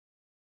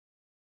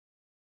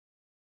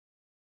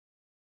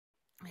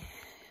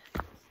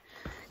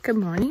Good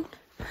morning,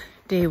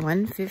 day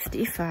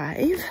 155.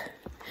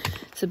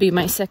 This will be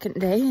my second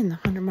day in the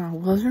 100-mile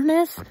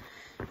wilderness.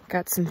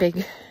 Got some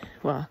big,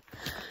 well,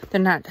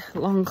 they're not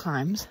long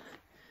climbs,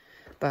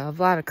 but a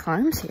lot of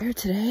climbs here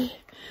today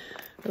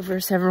over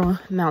several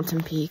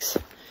mountain peaks.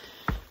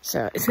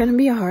 So it's going to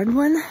be a hard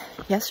one.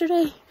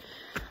 Yesterday,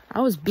 I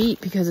was beat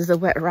because of the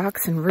wet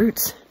rocks and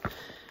roots.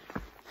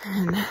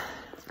 And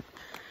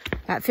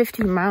at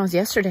 15 miles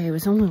yesterday, it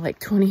was only like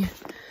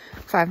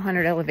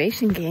 2,500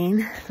 elevation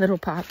gain, little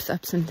pops,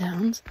 ups and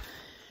downs.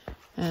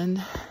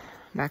 And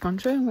back on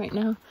trail right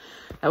now.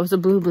 That was a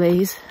blue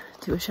blaze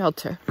to a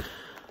shelter,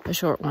 a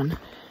short one.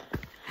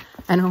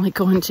 I don't like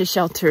going to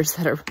shelters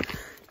that are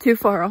too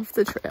far off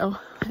the trail,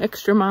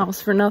 extra miles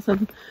for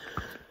nothing.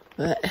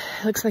 But it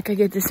looks like I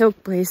get this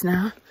oak blaze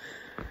now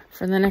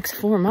for the next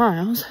 4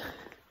 miles.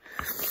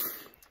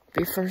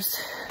 Be first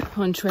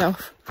on trail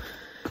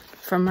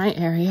from my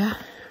area.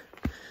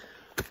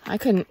 I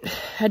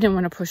didn't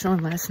want to push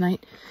on last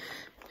night.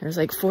 It was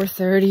like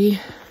 4:30,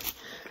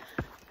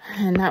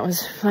 and that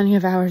was plenty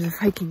of hours of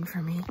hiking for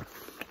me.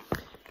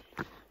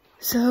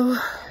 So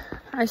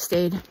I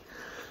stayed.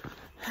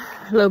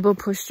 Lobo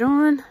pushed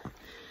on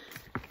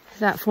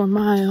that 4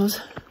 miles,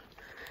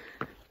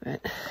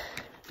 but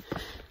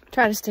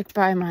try to stick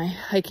by my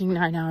hiking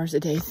 9 hours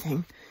a day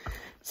thing.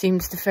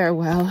 Seems to fare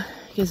well.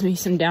 Gives me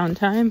some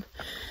downtime.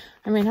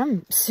 I mean,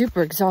 I'm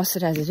super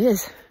exhausted as it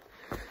is.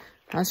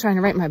 I was trying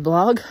to write my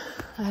blog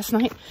last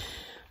night.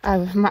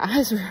 My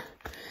eyes were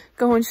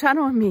going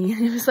shadow on me,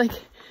 and it was like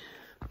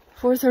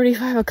 4:30,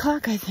 5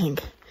 o'clock, I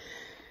think.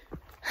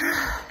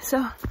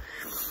 So,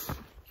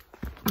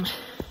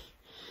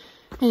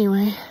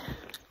 anyway,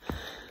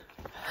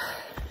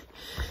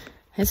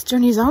 this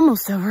journey's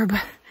almost over,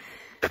 but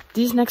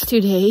these next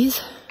 2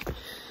 days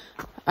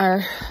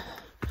are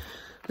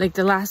like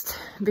the last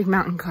big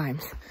mountain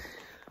climbs.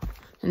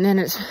 And then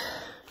it's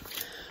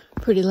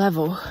pretty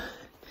level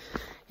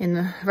in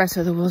the rest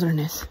of the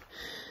wilderness,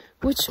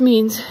 which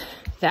means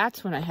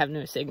that's when I have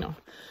no signal.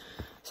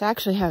 So I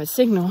actually have a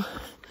signal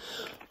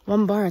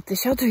 1 bar at the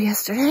shelter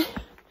yesterday,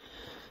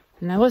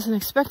 and I wasn't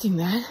expecting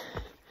that.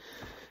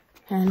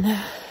 And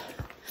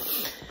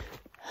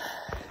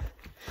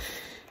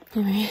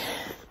anyway,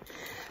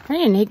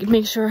 I need to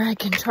make sure I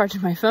can charge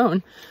my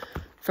phone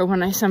for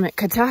when I summit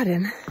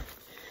Katahdin,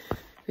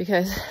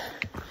 because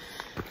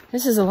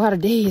this is a lot of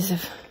days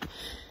of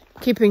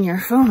keeping your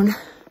phone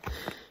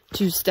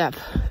 2-step.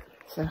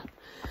 So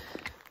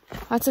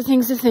lots of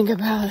things to think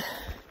about.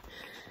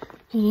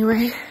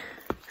 Anyway,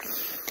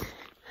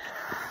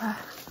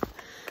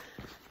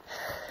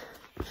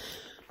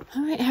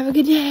 all right, have a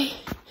good day.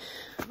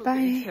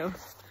 Bye. So,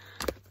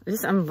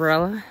 this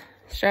umbrella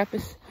strap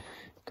is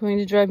going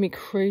to drive me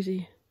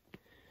crazy.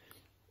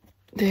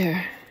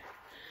 There,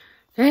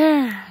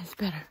 it's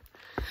better.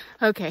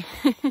 Okay.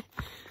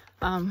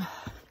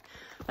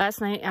 Last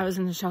night I was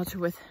in the shelter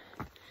with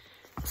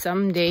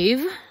some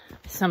Dave.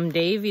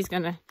 He's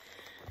gonna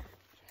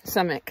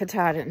summit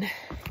Katahdin,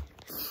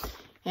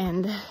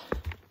 and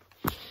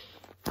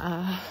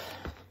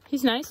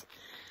he's nice,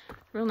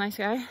 real nice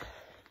guy.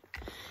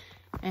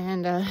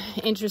 And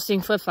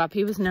interesting flip-flop.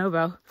 He was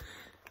Nobo,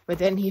 but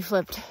then he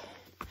flipped.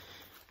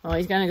 Well,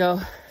 he's gonna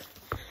go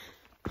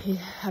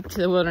up to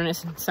the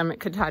wilderness and summit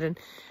Katahdin,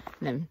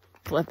 and then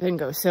flip and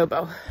go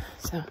Sobo.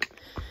 So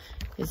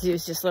he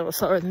was just a little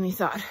slower than he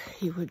thought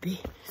he would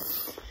be.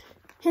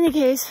 In any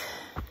case,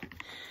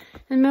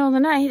 in the middle of the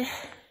night,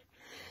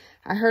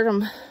 I heard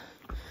him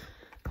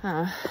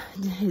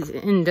he's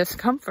in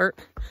discomfort,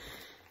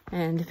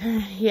 and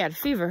he had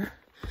fever,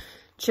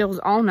 chills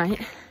all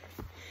night.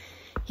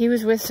 He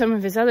was with some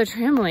of his other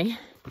family,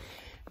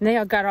 and they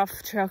all got off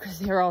the trail because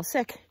they were all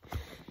sick.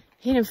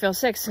 He didn't feel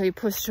sick, so he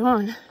pushed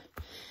on,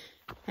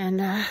 and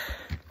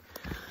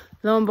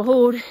lo and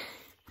behold,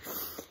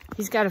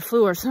 he's got a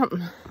flu or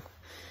something.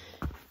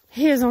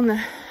 He is on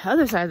the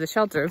other side of the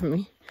shelter of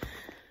me,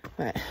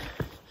 but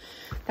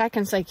that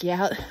can psych you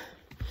out.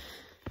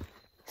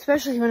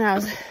 Especially when I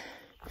was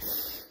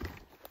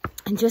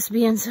just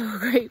being so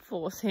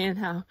grateful, saying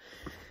how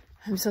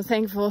I'm so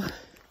thankful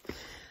I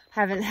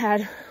haven't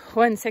had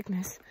one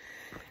sickness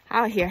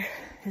out here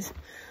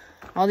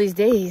all these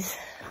days.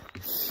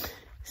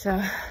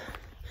 So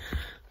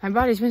my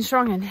body's been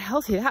strong and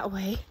healthy that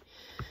way.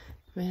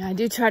 I mean, I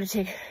do try to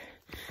take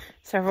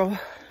several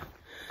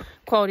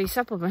quality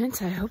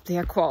supplements. I hope they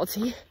are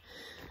quality.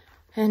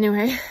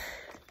 Anyway,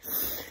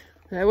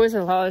 there was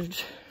a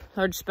large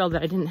spell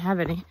that I didn't have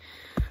any.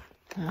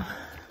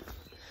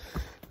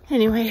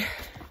 Anyway,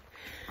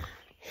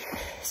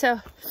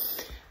 so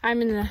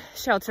I'm in the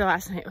shelter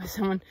last night with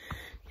someone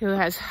who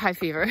has high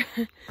fever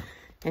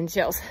and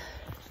chills.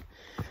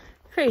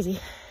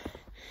 Crazy.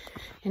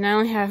 And I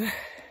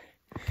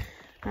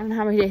don't know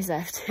how many days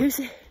left.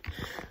 Tuesday,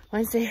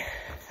 Wednesday,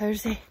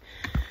 Thursday,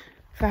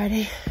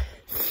 Friday,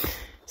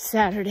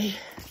 Saturday.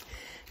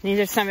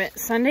 Neither summit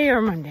Sunday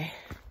or Monday.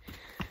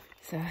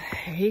 So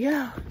here you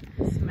go.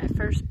 This is my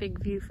first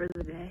big view for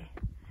the day.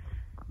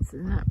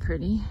 Isn't that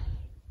pretty?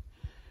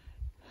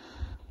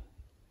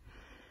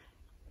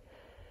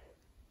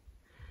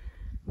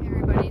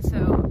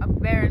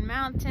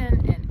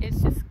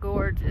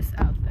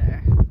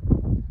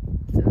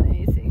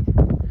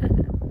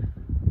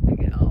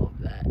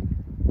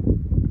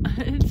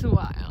 It's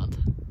wild.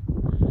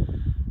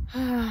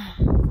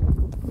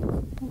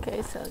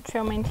 Okay, so the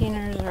trail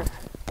maintainers are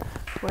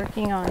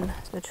working on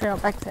the trail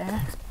back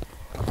there.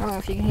 I don't know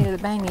if you can hear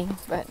the banging,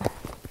 but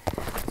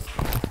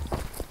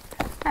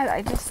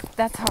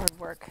that's hard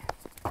work.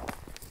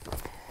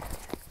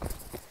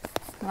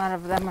 A lot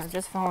of them are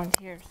just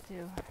volunteers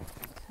too.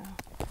 So,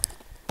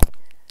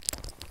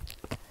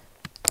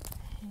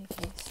 in any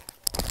case.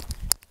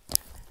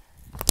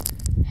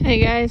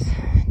 Hey guys,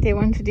 day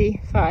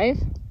 155, I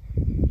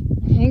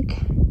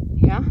think,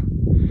 yeah.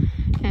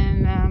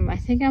 And I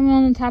think I'm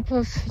on the top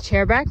of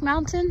Chairback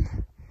Mountain.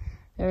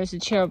 There's a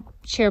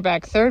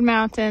Chairback Third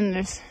Mountain.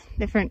 There's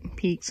different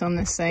peaks on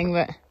this thing,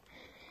 but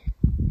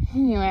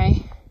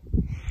anyway,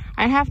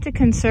 I have to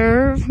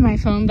conserve my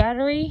phone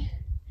battery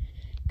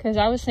because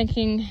I was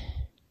thinking,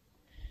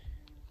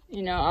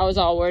 you know, I was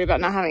all worried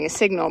about not having a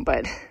signal,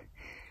 but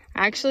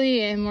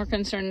actually I'm more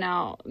concerned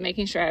now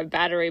making sure I have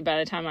battery by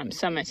the time I'm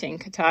summiting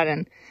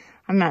Katahdin.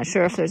 I'm not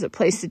sure if there's a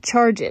place to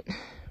charge it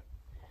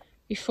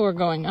before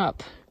going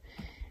up.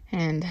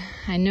 And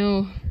I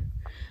know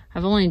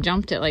I've only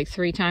jumped it like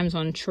 3 times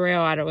on trail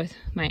out of with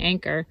my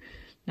anchor.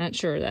 Not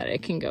sure that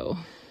it can go.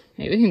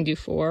 Maybe we can do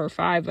 4 or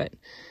 5, but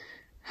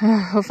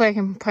hopefully I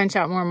can punch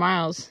out more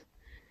miles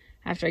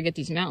after I get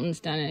these mountains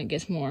done and it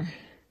gets more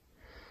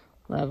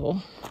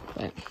level.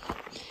 But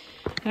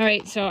all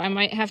right, so I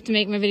might have to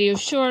make my video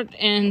short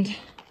and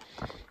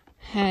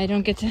I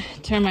don't get to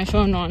turn my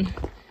phone on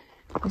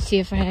and see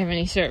if I have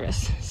any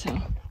service. So,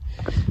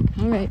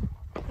 all right.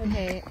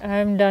 Okay,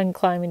 I'm done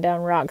climbing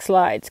down rock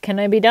slides. Can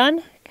I be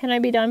done? Can I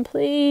be done,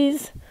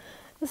 please?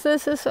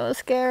 This is so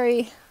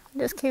scary. I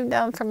just came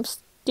down from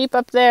deep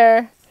up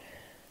there.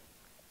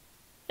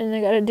 And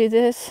I gotta do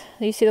this.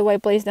 You see the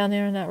white blaze down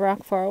there on that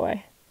rock far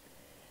away.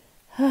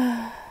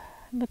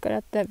 Look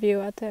at that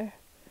view out there.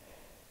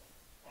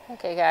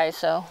 Okay guys,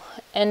 so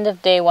end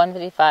of day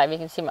 155. You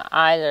can see my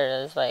eyes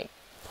are just like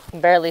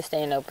barely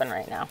staying open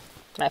right now.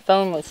 My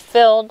phone was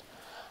filled.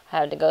 I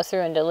had to go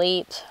through and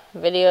delete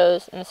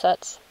videos and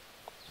such.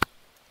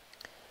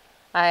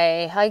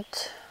 I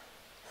hiked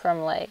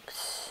from like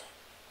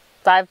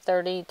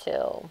 5:30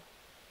 till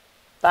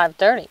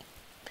 5:30.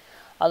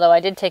 Although I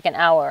did take an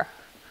hour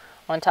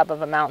on top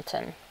of a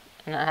mountain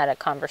and I had a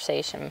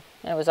conversation.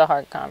 It was a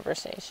hard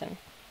conversation.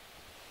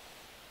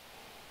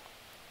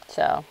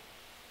 So,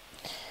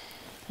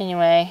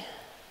 anyway,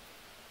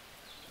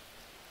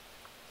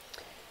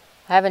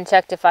 I haven't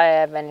checked if I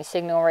have any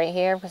signal right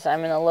here because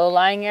I'm in a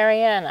low-lying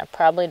area and I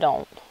probably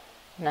don't.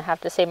 And I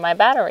have to save my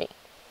battery.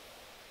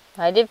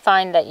 I did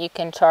find that you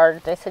can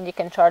charge, they said you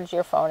can charge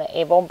your phone at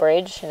Able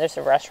Bridge. There's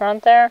a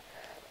restaurant there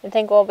I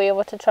think we'll be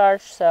able to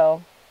charge,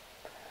 so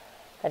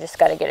I just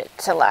got to get it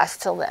to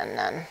last till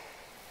then.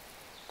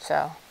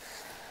 So,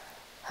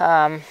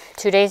 2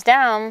 days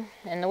down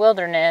in the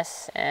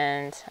wilderness,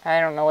 and I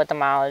don't know what the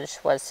mileage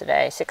was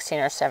today, 16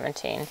 or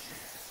 17.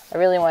 I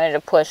really wanted to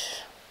push,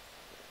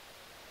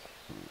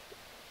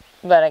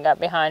 but I got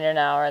behind an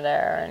hour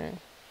there, and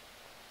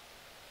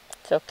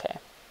it's okay.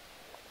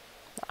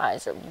 My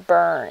eyes are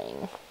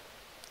burning.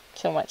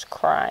 Too much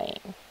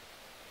crying.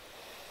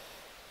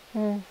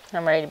 I'm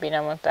ready to be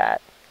done with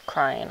that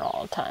crying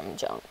all the time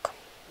junk.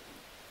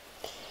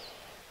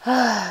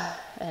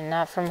 And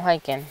not from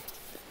hiking.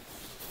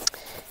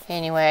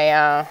 Anyway,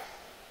 I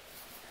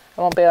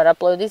won't be able to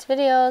upload these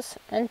videos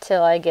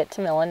until I get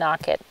to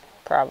Millinocket,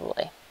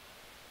 probably.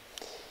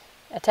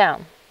 A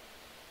town.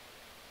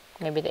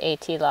 Maybe the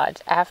AT Lodge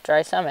after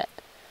I summit.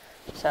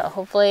 So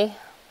hopefully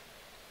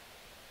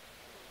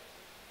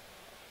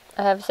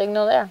I have a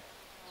signal there.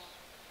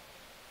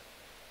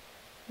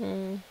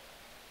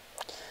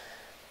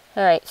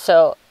 Alright,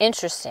 so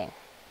interesting.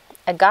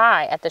 A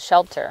guy at the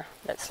shelter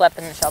that slept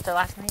in the shelter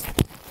last night.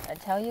 Did I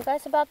tell you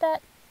guys about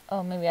that?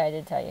 Oh, maybe I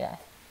did tell you guys.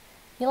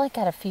 He like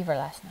got a fever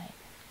last night.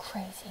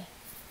 Crazy.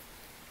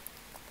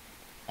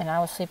 And I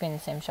was sleeping in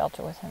the same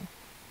shelter with him.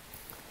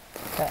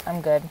 But I'm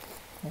good.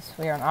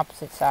 We are on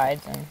opposite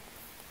sides and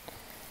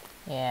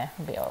yeah,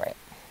 we'll be alright.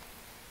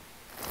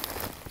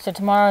 So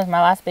tomorrow is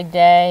my last big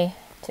day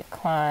to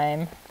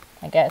climb,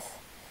 I guess.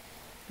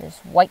 There's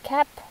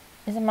Whitecap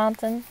is a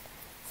mountain.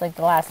 It's like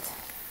the last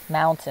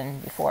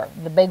mountain before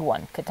the big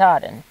one,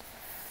 Katahdin.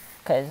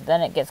 Because then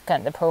it gets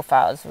kind of, the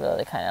profile is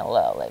really kind of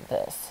low like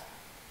this.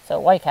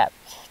 So Whitecap,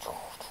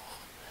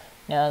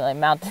 you know, like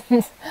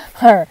mountains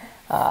are,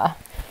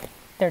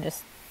 they're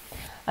just,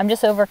 I'm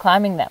just over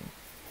climbing them.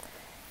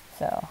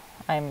 So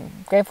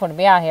I'm grateful to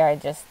be out here. I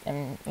just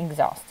am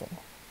exhausted.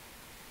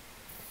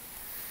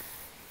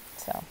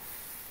 So,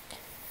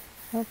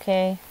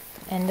 okay,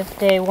 end of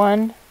day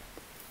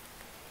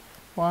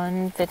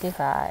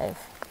 155.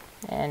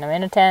 And I'm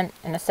in a tent,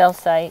 in a cell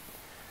site.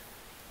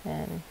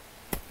 And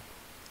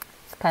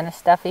it's kind of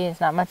stuffy.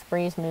 There's not much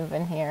breeze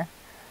moving here.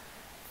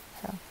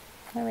 So,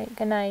 alright,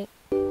 good night.